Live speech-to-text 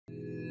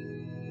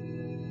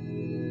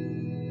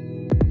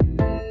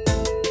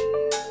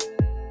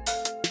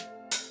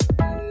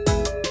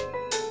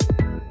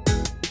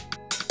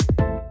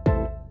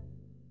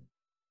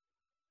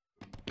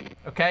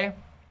okay?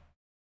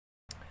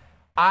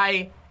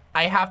 I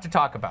have to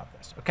talk about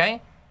this,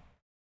 okay?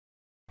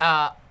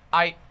 As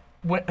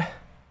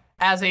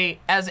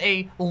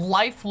a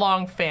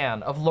lifelong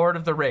fan of Lord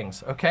of the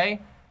Rings, okay?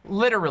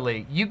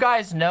 Literally, you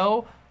guys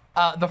know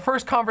the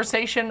first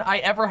conversation I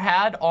ever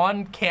had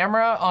on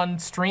camera, on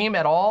stream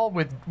at all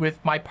with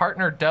my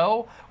partner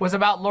Doe was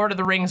about Lord of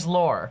the Rings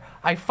lore.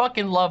 I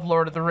fucking love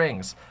Lord of the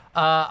Rings.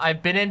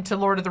 I've been into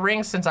Lord of the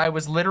Rings since I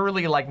was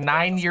literally like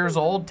 9 years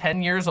old,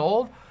 10 years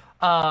old.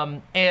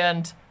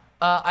 And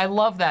I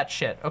love that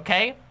shit,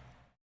 okay?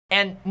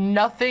 And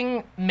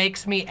nothing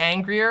makes me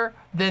angrier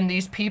than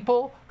these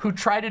people who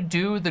try to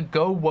do the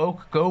go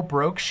woke, go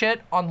broke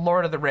shit on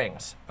Lord of the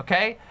Rings,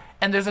 okay?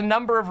 And there's a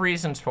number of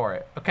reasons for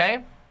it,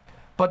 okay?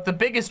 But the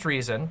biggest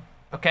reason,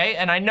 okay,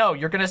 and I know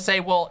you're gonna say,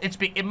 well,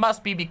 it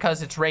must be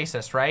because it's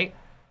racist, right?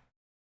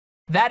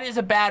 That is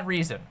a bad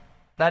reason.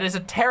 That is a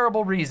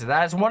terrible reason.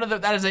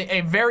 That is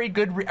a very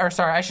good,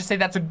 sorry, I should say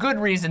that's a good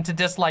reason to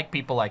dislike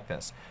people like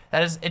this.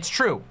 It's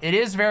true. It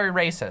is very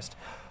racist.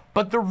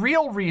 But the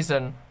real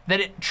reason that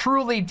it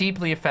truly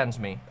deeply offends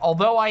me,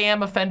 although I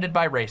am offended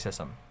by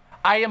racism,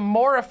 I am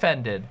more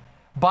offended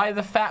by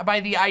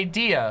the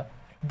idea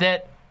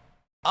that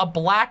a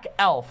black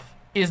elf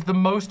is the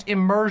most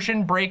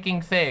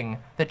immersion-breaking thing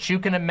that you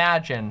can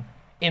imagine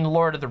in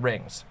Lord of the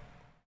Rings.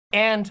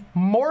 And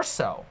more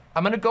so,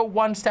 I'm gonna go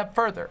one step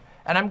further,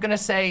 and I'm gonna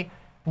say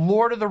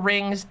Lord of the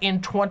Rings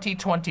in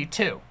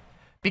 2022.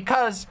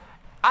 Because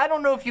I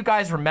don't know if you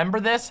guys remember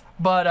this,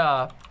 but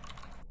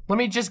let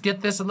me just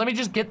get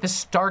this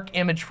stark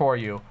image for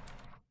you.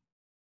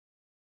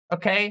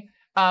 Okay,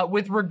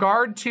 with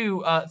regard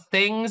to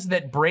things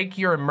that break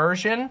your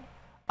immersion,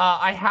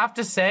 I have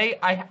to say,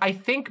 I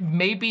think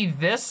maybe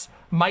this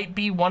might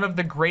be one of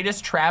the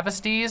greatest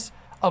travesties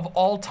of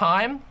all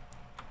time.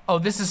 Oh,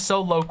 this is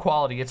so low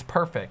quality, it's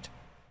perfect.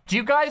 Do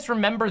you guys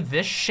remember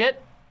this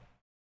shit?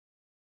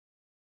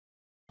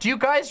 Do you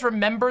guys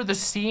remember the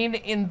scene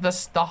in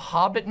the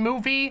Hobbit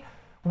movie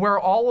where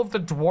all of the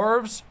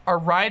dwarves are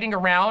riding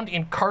around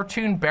in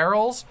cartoon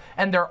barrels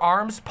and their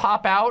arms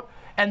pop out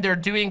and they're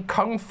doing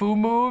kung fu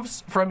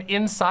moves from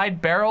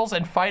inside barrels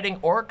and fighting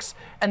orcs,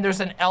 and there's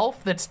an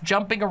elf that's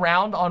jumping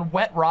around on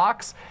wet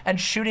rocks and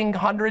shooting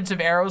hundreds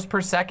of arrows per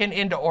second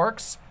into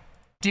orcs?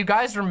 Do you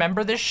guys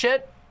remember this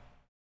shit?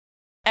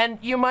 And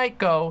you might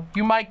go,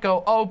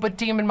 oh, but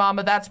Demon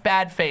Mama, that's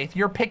bad faith.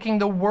 You're picking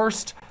the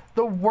worst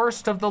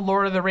of the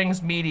Lord of the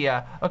Rings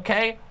media,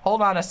 okay?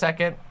 Hold on a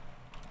second.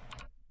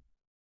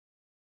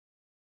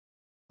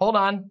 Hold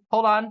on.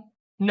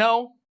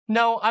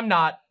 No, I'm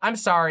not. I'm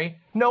sorry.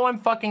 No, I'm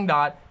fucking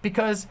not.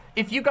 Because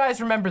if you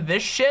guys remember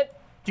this shit,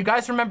 do you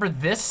guys remember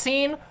this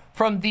scene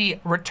from the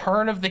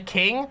Return of the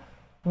King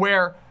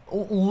where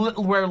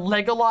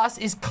Legolas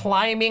is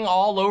climbing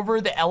all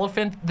over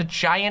the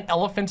giant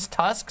elephant's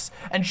tusks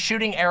and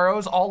shooting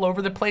arrows all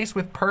over the place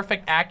with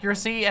perfect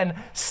accuracy and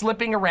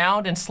slipping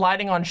around and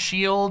sliding on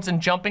shields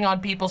and jumping on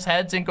people's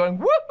heads and going,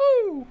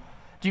 woohoo!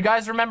 Do you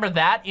guys remember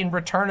that in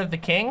Return of the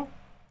King?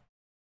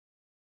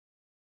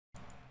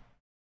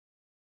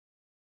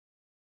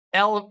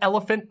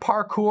 Elephant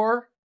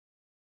parkour,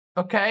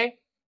 okay?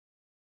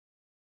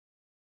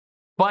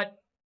 But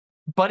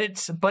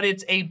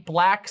it's a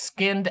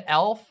black-skinned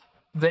elf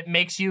that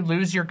makes you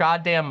lose your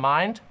goddamn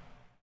mind.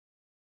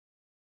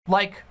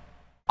 Like,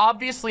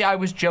 obviously I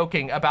was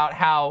joking about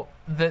how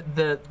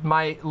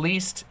my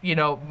least,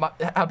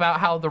 about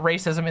how the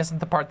racism isn't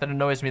the part that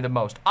annoys me the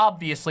most.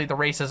 Obviously the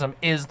racism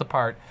is the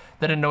part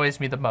that annoys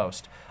me the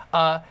most.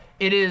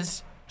 It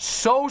is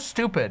so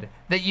stupid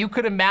that you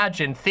could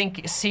imagine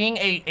seeing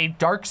a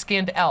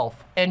dark-skinned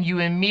elf and you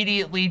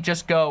immediately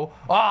just go,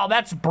 oh,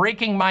 that's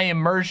breaking my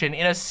immersion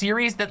in a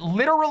series that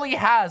literally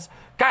has,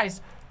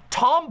 guys,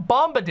 Tom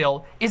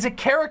Bombadil is a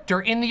character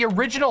in the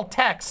original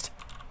text.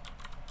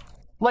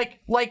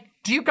 Like,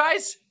 do you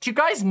guys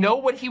know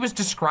what he was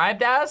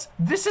described as?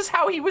 This is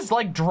how he was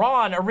like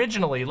drawn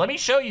originally. Let me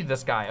show you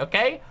this guy,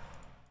 okay?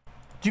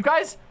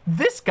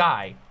 This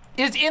guy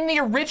is in the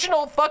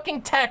original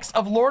fucking text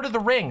of Lord of the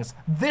Rings.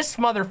 This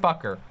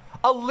motherfucker.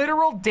 A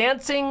literal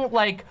dancing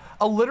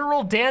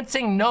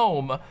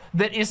gnome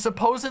that is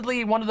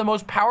supposedly one of the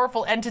most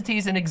powerful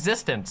entities in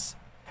existence.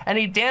 And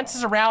he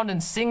dances around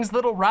and sings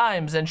little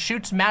rhymes and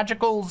shoots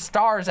magical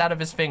stars out of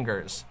his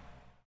fingers.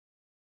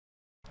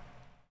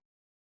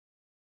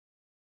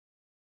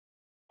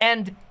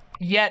 And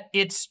yet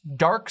it's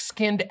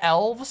dark-skinned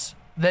elves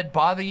that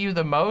bother you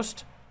the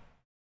most?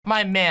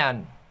 My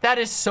man, that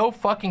is so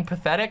fucking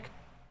pathetic.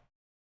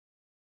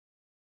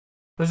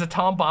 There's a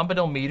Tom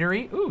Bombadil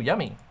meadery. Ooh,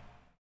 yummy.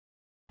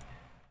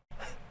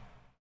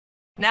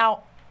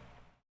 Now,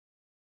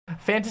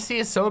 fantasy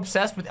is so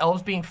obsessed with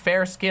elves being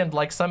fair-skinned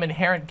like some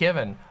inherent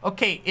given.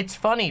 Okay, it's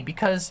funny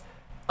because,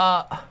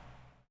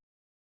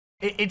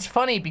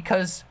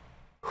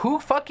 who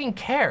fucking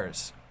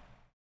cares?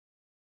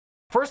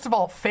 First of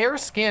all,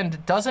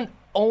 fair-skinned doesn't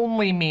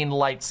only mean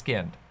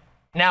light-skinned.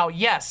 Now,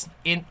 yes,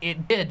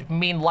 it did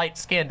mean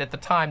light-skinned at the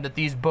time that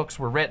these books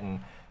were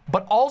written,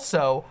 but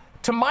also,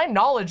 to my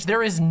knowledge,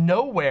 there is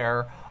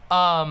nowhere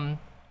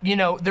you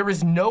know, there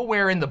is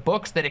nowhere in the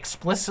books that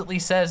explicitly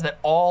says that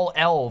all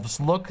elves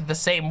look the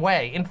same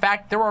way. In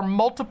fact, there are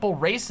multiple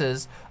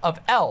races of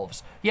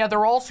elves. Yeah,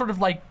 they're all sort of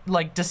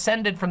like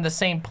descended from the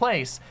same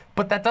place,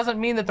 but that doesn't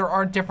mean that there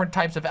aren't different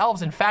types of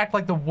elves. In fact,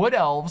 like the wood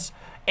elves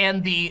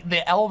and the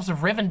elves of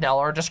Rivendell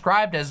are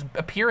described as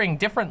appearing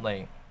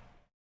differently.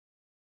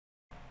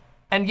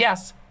 And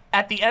yes,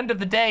 at the end of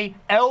the day,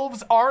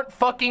 elves aren't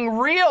fucking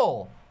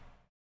real.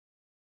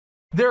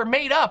 They're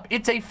made up.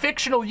 It's a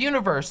fictional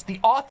universe. The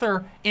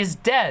author is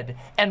dead,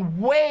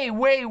 and way,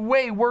 way,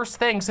 way worse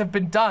things have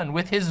been done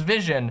with his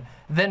vision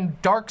than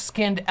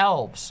dark-skinned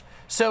elves.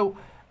 So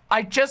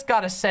I just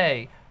gotta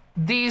say,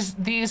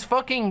 these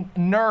fucking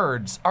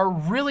nerds are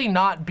really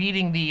not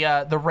beating the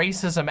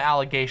racism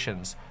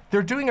allegations.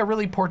 They're doing a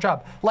really poor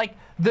job. Like,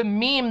 the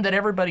meme that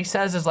everybody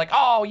says is like,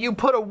 oh, you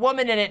put a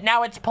woman in it,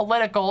 now it's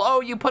political.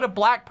 Oh, you put a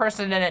black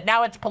person in it,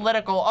 now it's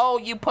political. Oh,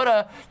 you put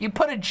a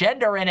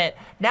gender in it,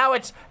 now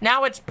it's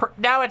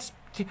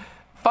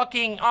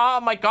fucking,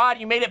 oh my God,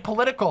 you made it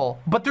political.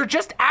 But they're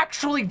just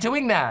actually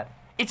doing that.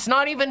 It's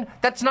not even,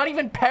 that's not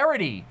even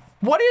parody.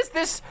 What is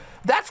this?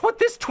 That's what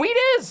this tweet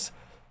is.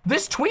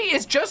 This tweet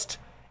is just,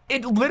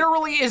 it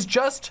literally is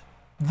just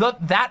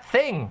that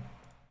thing.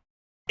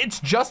 It's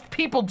just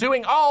people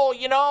doing, oh,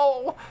 you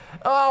know,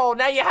 oh,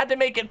 now you had to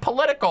make it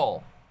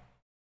political.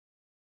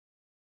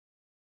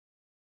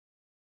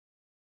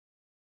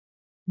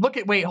 Look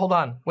at, wait, hold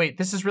on. Wait,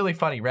 this is really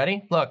funny.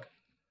 Ready? Look.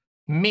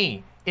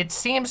 Me. It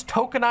seems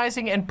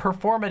tokenizing and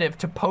performative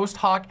to post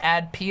hoc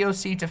add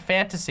POC to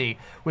fantasy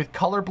with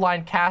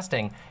colorblind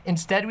casting.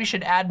 Instead, we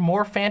should add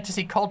more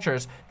fantasy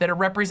cultures that are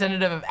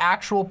representative of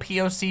actual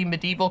POC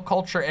medieval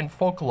culture and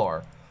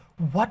folklore.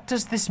 What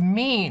does this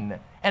mean?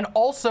 And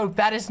also,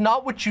 that is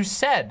not what you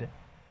said.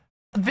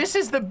 This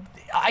is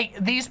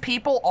these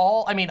people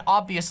all, I mean,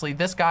 obviously,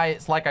 this guy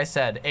is, like I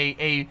said,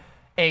 a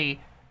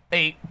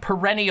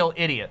perennial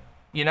idiot,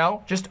 you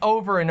know? Just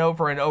over and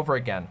over and over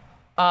again.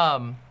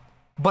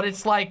 But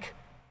it's like,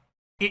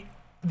 the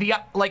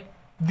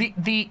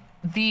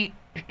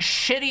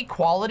shitty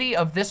quality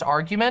of this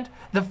argument,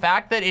 the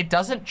fact that it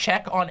doesn't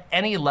check on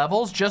any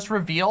levels just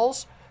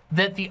reveals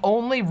that the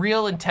only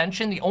real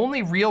intention, the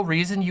only real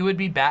reason you would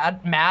be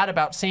mad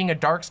about seeing a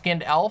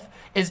dark-skinned elf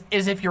is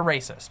if you're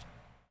racist.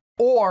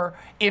 Or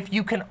if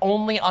you can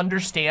only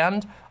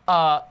understand,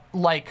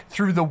 like,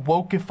 through the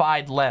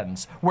wokeified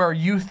lens, where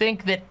you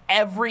think that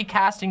every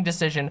casting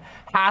decision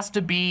has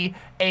to be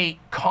a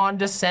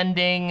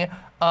condescending,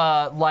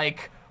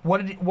 like,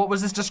 what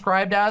was this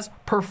described as?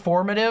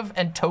 Performative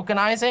and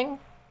tokenizing?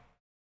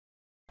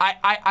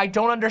 I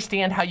don't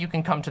understand how you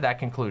can come to that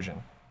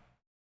conclusion.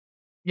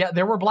 Yeah,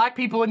 there were black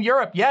people in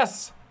Europe.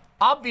 Yes,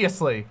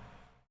 obviously.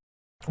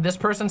 This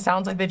person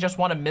sounds like they just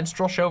want a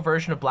minstrel show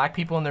version of black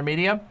people in their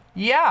media.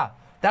 Yeah,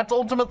 that's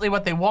ultimately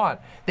what they want.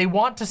 They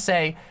want to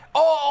say,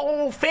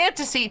 oh,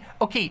 fantasy.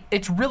 Okay,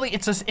 it's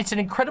an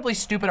incredibly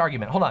stupid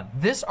argument. Hold on.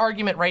 This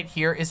argument right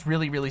here is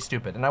really, really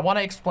stupid. And I want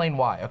to explain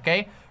why,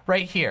 okay?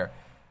 Right here.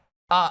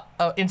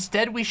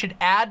 Instead, we should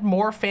add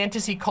more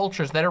fantasy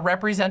cultures that are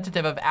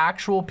representative of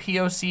actual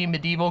POC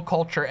medieval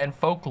culture and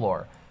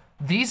folklore.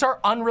 These are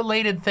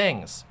unrelated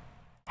things.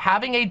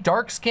 Having a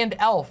dark-skinned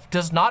elf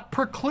does not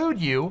preclude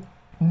you,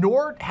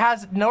 nor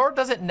does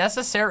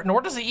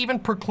it even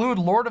preclude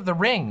Lord of the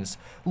Rings.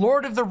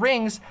 Lord of the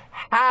Rings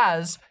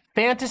has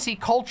fantasy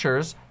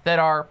cultures that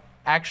are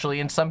actually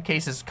in some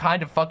cases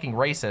kind of fucking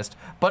racist,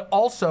 but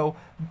also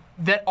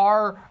that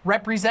are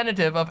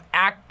representative of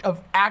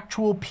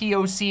actual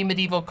POC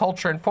medieval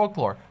culture and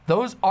folklore.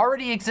 Those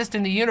already exist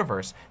in the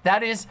universe.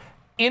 That is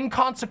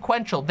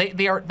inconsequential.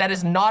 That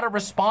is not a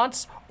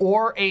response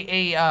or it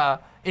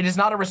is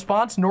not a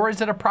response, nor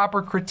is it a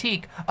proper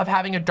critique of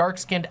having a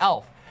dark-skinned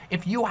elf.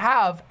 If you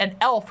have an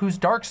elf who's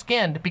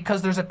dark-skinned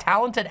because there's a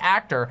talented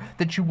actor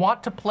that you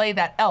want to play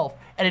that elf,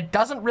 and it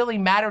doesn't really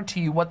matter to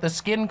you what the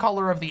skin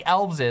color of the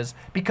elves is,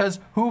 because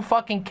who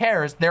fucking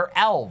cares? They're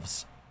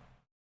elves.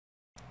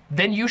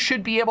 Then you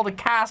should be able to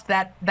cast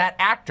that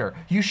actor.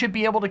 You should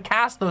be able to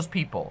cast those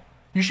people.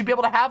 You should be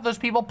able to have those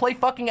people play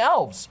fucking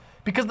elves,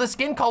 because the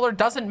skin color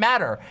doesn't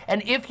matter.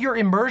 And if your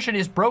immersion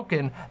is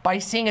broken by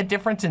seeing a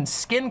difference in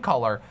skin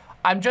color,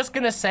 I'm just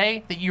gonna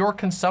say that your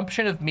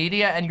consumption of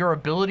media and your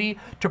ability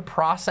to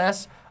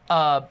process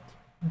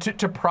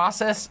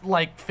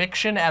like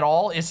fiction at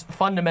all is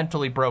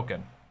fundamentally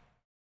broken.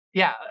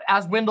 Yeah,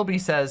 as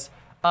Windleby says,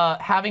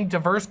 having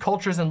diverse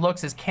cultures and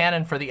looks is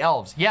canon for the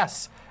elves.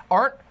 Yes,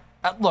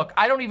 look,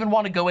 I don't even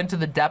want to go into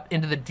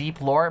the deep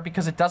lore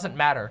because it doesn't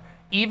matter.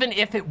 Even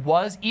if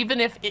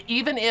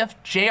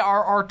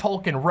J.R.R.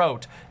 Tolkien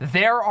wrote,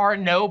 there are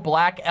no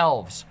black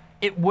elves,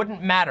 it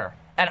wouldn't matter.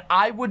 And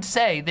I would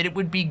say that it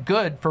would be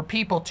good for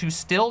people to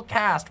still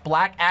cast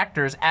black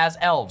actors as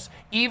elves.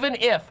 Even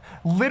if,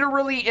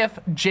 literally if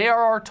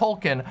J.R.R.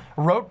 Tolkien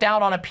wrote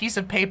down on a piece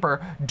of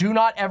paper, do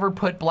not ever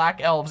put black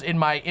elves in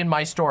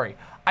my story.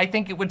 I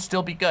think it would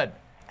still be good.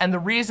 And the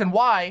reason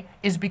why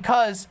is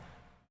because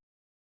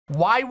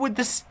why would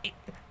this,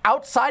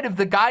 outside of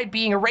the guy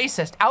being a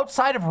racist,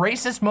 outside of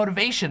racist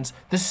motivations,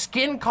 the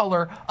skin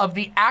color of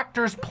the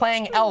actors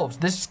playing elves,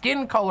 the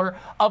skin color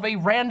of a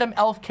random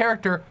elf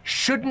character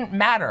shouldn't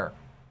matter.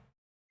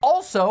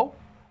 Also,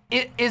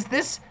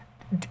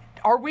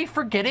 are we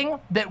forgetting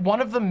that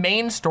one of the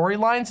main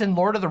storylines in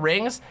Lord of the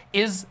Rings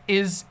is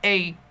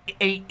a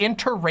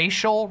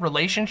interracial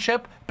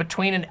relationship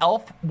between an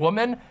elf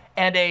woman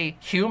and a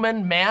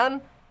human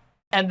man?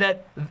 And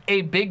that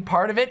a big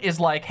part of it is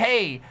like,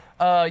 hey,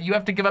 you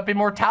have to give up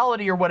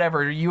immortality or whatever.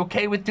 Are you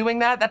okay with doing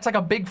that? That's like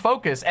a big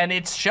focus. And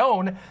it's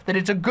shown that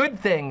it's a good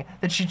thing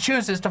that she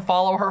chooses to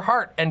follow her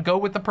heart and go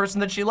with the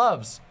person that she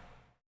loves.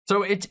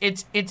 So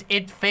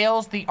it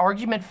fails, the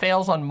argument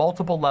fails on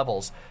multiple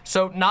levels.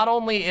 So not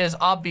only is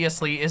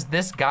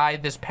this guy,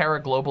 this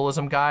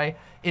paraglobalism guy,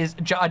 is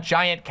a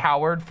giant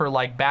coward for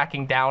like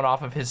backing down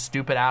off of his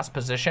stupid ass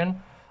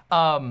position,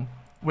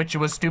 which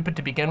was stupid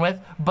to begin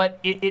with,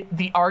 but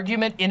the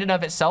argument in and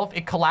of itself,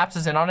 it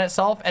collapses in on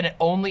itself and it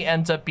only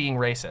ends up being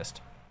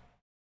racist.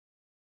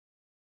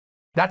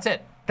 That's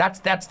it.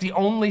 That's the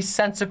only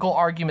sensical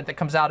argument that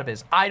comes out of it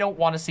is, I don't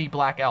want to see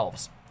black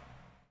elves.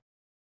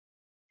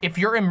 If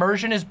your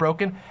immersion is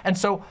broken, and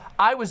so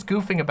I was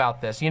goofing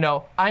about this, you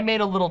know, I made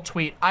a little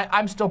tweet.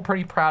 I'm still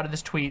pretty proud of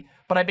this tweet,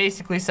 but I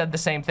basically said the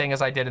same thing as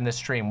I did in this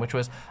stream, which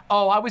was,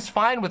 oh, I was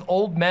fine with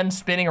old men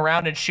spinning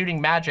around and shooting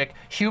magic,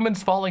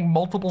 humans falling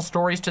multiple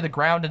stories to the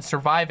ground and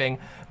surviving,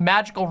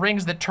 magical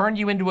rings that turn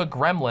you into a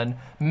gremlin,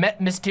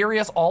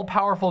 mysterious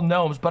all-powerful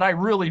gnomes, but I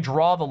really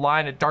draw the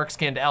line at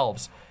dark-skinned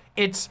elves.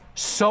 It's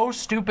so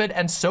stupid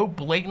and so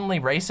blatantly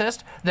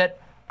racist that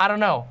I don't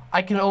know.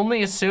 I can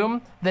only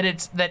assume that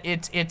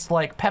it's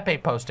like Pepe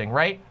posting,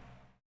 right?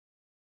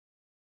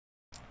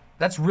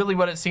 That's really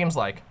what it seems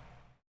like.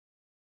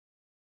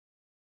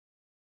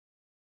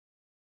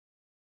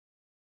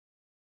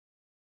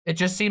 It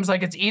just seems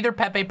like it's either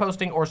Pepe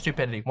posting or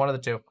stupidity, one of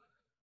the two.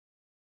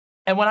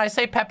 And when I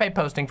say Pepe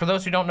posting, for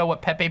those who don't know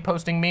what Pepe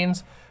posting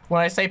means,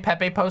 when I say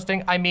Pepe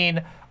posting, I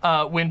mean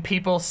when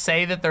people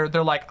say that they're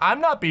like,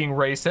 I'm not being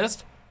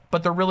racist,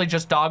 but they're really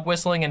just dog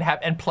whistling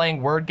and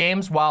playing word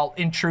games, while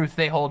in truth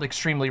they hold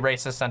extremely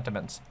racist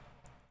sentiments.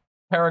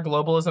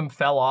 Paraglobalism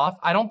fell off.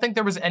 I don't think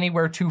there was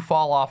anywhere to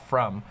fall off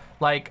from.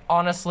 Like,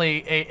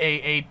 honestly,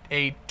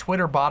 a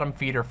Twitter bottom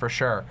feeder for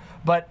sure.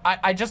 But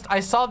I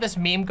saw this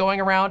meme going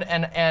around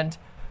and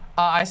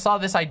I saw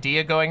this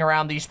idea going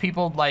around, these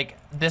people, like,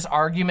 this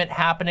argument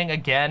happening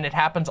again. It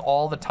happens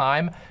all the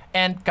time.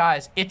 And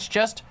guys, it's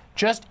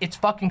it's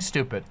fucking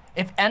stupid.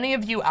 If any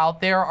of you out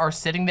there are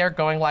sitting there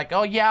going like,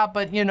 oh yeah,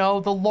 but you know,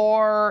 the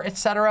lore,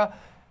 etc.,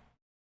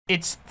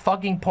 it's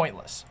fucking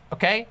pointless,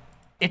 okay?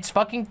 It's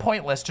fucking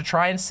pointless to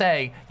try and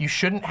say you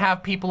shouldn't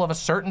have people of a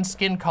certain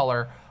skin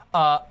color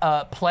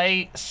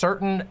play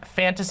certain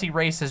fantasy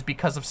races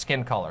because of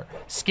skin color.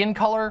 Skin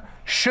color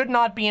should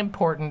not be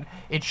important.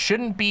 It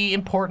shouldn't be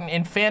important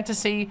in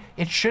fantasy.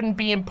 It shouldn't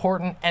be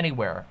important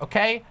anywhere,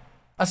 okay?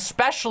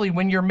 Especially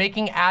when you're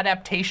making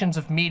adaptations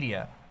of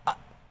media.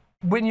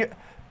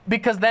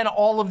 Because then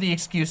all of the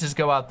excuses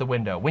go out the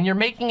window. When you're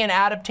making an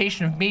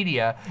adaptation of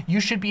media,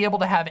 you should be able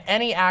to have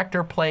any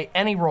actor play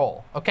any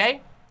role, okay?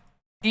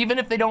 Even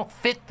if they don't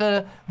fit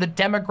the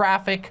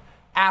demographic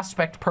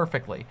aspect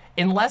perfectly.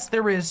 Unless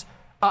there is,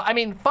 I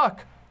mean,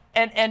 fuck.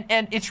 And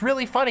it's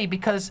really funny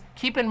because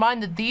keep in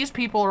mind that these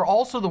people are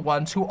also the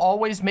ones who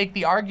always make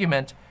the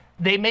argument,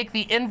 they make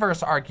the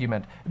inverse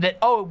argument that,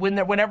 oh,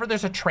 whenever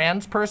there's a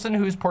trans person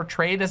who's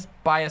portrayed as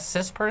by a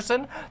cis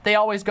person, they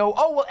always go,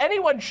 oh, well,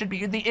 anyone should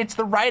be, it's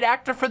the right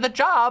actor for the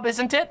job,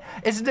 isn't it?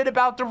 Isn't it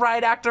about the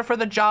right actor for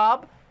the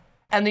job?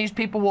 And these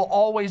people will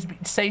always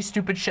say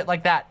stupid shit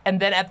like that. And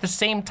then at the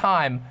same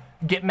time,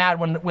 get mad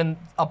when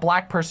a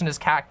black person is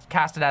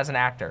casted as an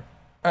actor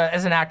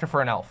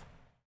for an elf.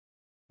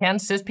 Can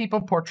cis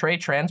people portray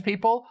trans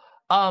people?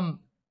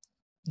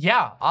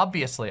 Yeah,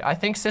 obviously. I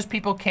think cis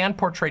people can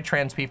portray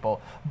trans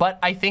people, but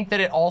I think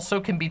that it also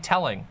can be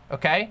telling,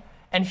 okay?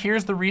 And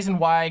here's the reason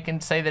why I can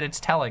say that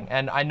it's telling.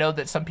 And I know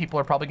that some people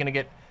are probably gonna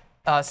get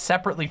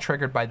separately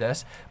triggered by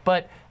this,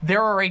 but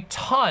there are a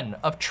ton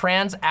of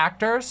trans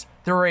actors.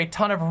 There are a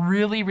ton of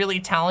really, really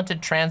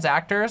talented trans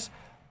actors,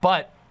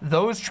 but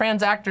those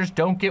trans actors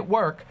don't get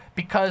work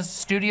because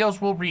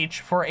studios will reach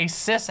for a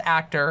cis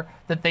actor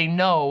that they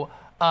know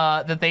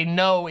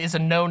is a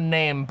known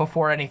name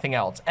before anything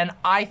else. And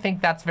I think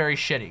that's very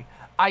shitty.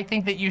 I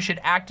think that you should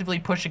actively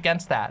push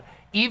against that.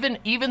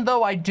 Even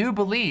though I do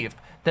believe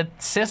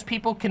that cis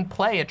people can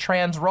play a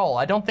trans role.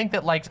 I don't think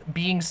that like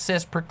being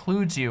cis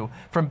precludes you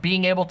from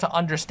being able to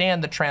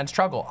understand the trans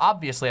struggle.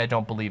 Obviously, I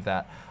don't believe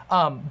that.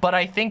 But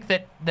I think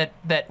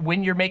that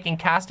when you're making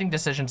casting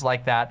decisions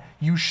like that,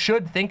 you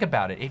should think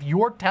about it. If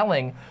you're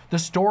telling the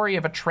story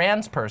of a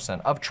trans person,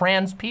 of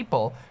trans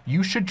people,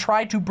 you should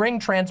try to bring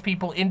trans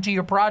people into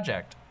your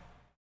project.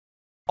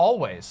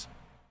 Always.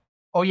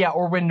 Oh yeah,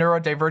 or when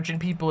neurodivergent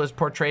people is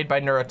portrayed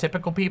by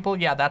neurotypical people,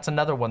 yeah, that's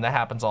another one that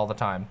happens all the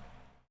time.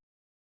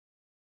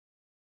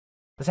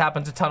 This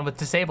happens a ton with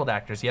disabled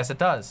actors. Yes, it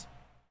does.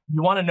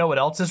 You want to know what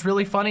else is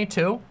really funny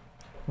too?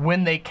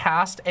 When they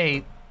cast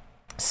a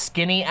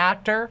skinny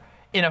actor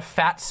in a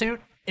fat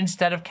suit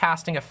instead of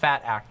casting a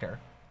fat actor.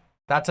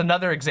 That's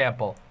another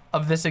example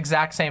of this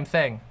exact same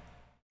thing,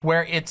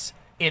 where it's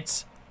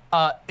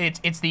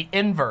the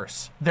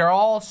inverse. They're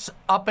all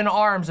up in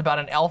arms about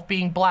an elf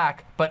being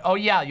black, but oh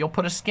yeah, you'll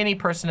put a skinny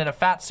person in a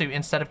fat suit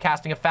instead of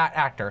casting a fat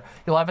actor.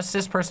 You'll have a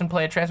cis person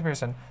play a trans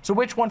person. So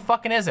which one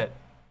fucking is it?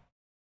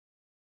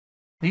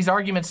 These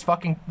arguments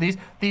fucking,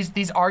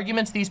 these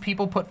arguments these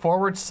people put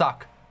forward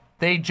suck.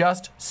 They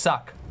just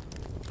suck.